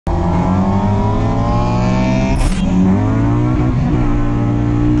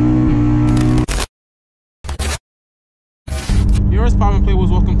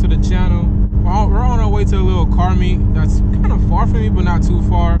car meet that's kind of far from me, but not too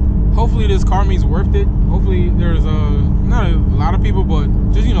far. Hopefully this car meet's worth it. Hopefully there's not a lot of people, but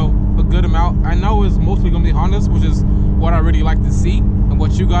just, you know, a good amount. I know it's mostly gonna be Hondas, which is what I really like to see and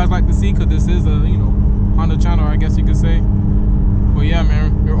what you guys like to see, because this is a, you know, Honda channel, I guess you could say. But yeah,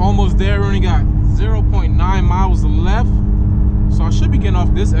 man, we're almost there. We only got 0.9 miles left, so I should be getting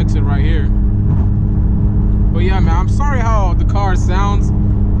off this exit right here. But yeah, man, I'm sorry how the car sounds.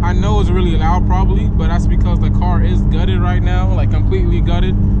 I know it's really loud probably, but that's because the car is gutted right now, like completely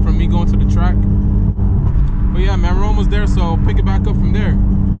gutted from me going to the track. But yeah, man, we're almost there, so I'll pick it back up from there.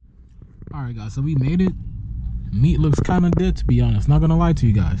 All right, guys, so we made it. Meat looks kind of dead, to be honest, not gonna lie to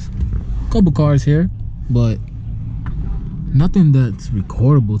you guys. Couple cars here, but nothing that's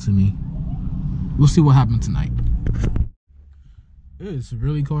recordable to me. We'll see what happens tonight. It's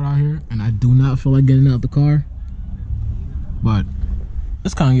really cold out here, and I do not feel like getting out the car, but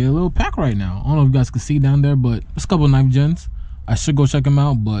it's kind of getting a little packed right now. I don't know if you guys can see down there, but there's a couple of knife gens. I should go check them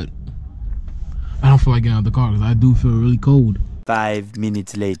out, but I don't feel like getting out the car because I do feel really cold. 5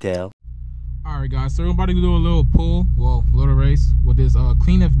 minutes later. Alright guys, so we're about to do a little pull, well, a little race with this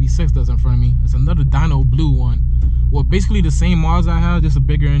clean FB6 that's in front of me. It's another Dyno blue one. Well, basically the same mods I have, just a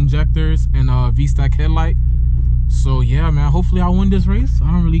bigger injectors and a V-stack headlight. So yeah, man, hopefully I win this race.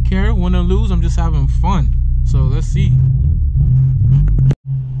 I don't really care, win or lose, I'm just having fun. So let's see.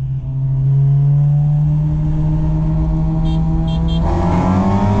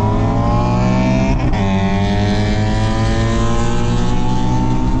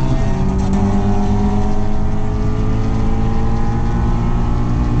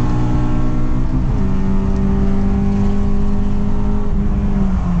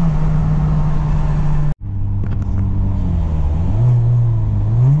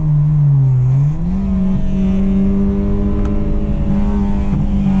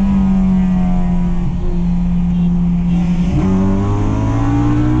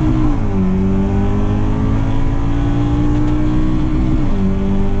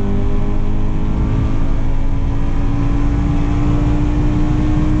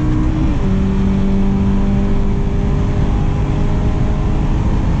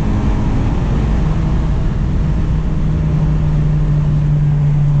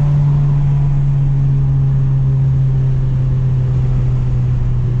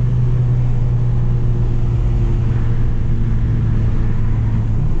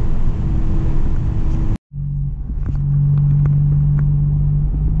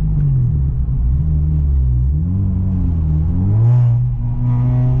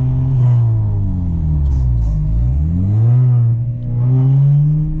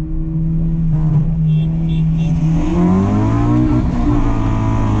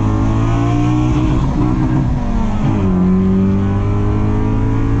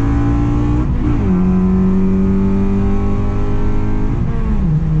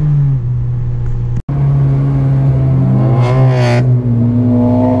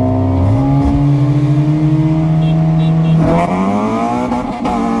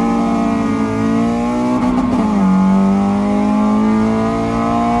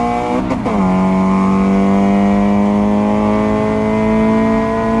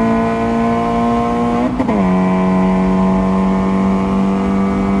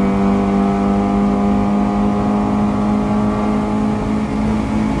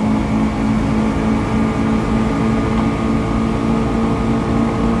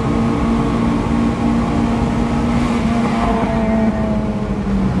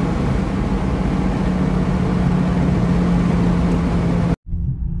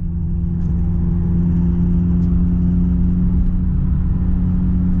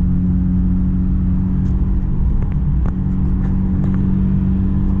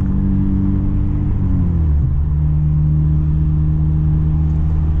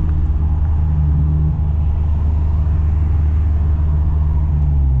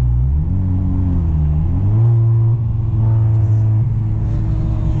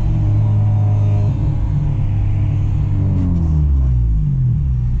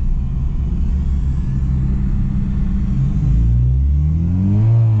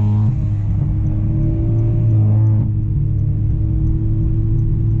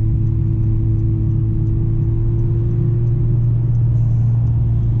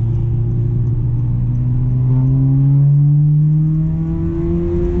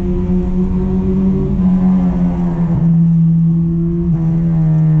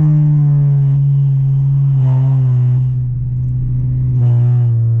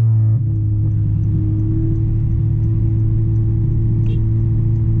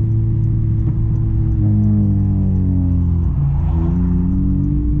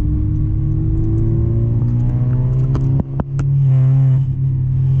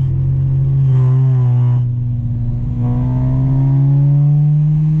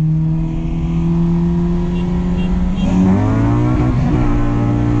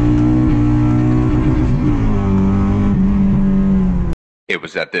 It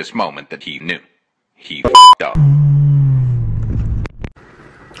was at this moment that he knew. He f***ed up.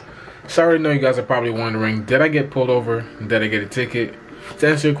 So I already know you guys are probably wondering, did I get pulled over? Did I get a ticket? To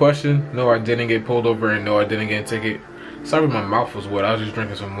answer your question, no, I didn't get pulled over, and no, I didn't get a ticket. Sorry, my mouth was wet. I was just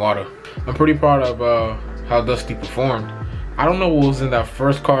drinking some water. I'm pretty proud of how Dusty performed. I don't know what was in that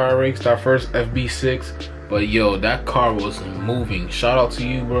first car I raced, that first FB6, but yo, that car was moving. Shout out to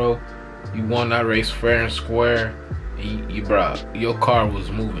you, bro. You won that race fair and square. Bro, your car was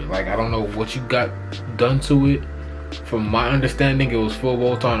moving. Like, I don't know what you got done to it. From my understanding, it was full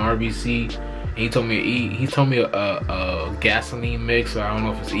bolt-on RBC. And he told me a gasoline mix. I don't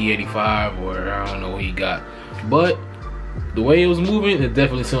know if it's E85 or I don't know what he got. But the way it was moving, it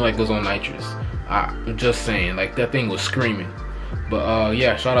definitely seemed like it was on nitrous. I'm just saying, like, that thing was screaming. But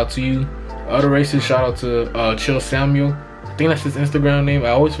yeah, shout out to you. Other races, shout out to Chill Samuel. I think that's his Instagram name. I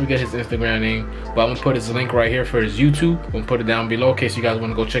always forget his Instagram name, but I'm gonna put his link right here for his YouTube. I'm gonna put it down below in case you guys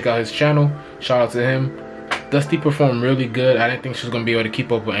want to go check out his channel. Shout out to him. Dusty performed really good. I didn't think she was gonna be able to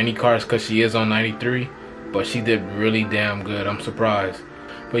keep up with any cars because she is on 93, but she did really damn good. I'm surprised.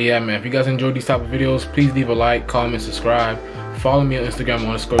 But yeah, man, if you guys enjoyed these type of videos, please leave a like, comment, subscribe. Follow me on Instagram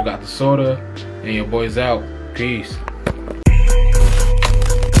 _GotTheSoda, and your boy's out. Peace.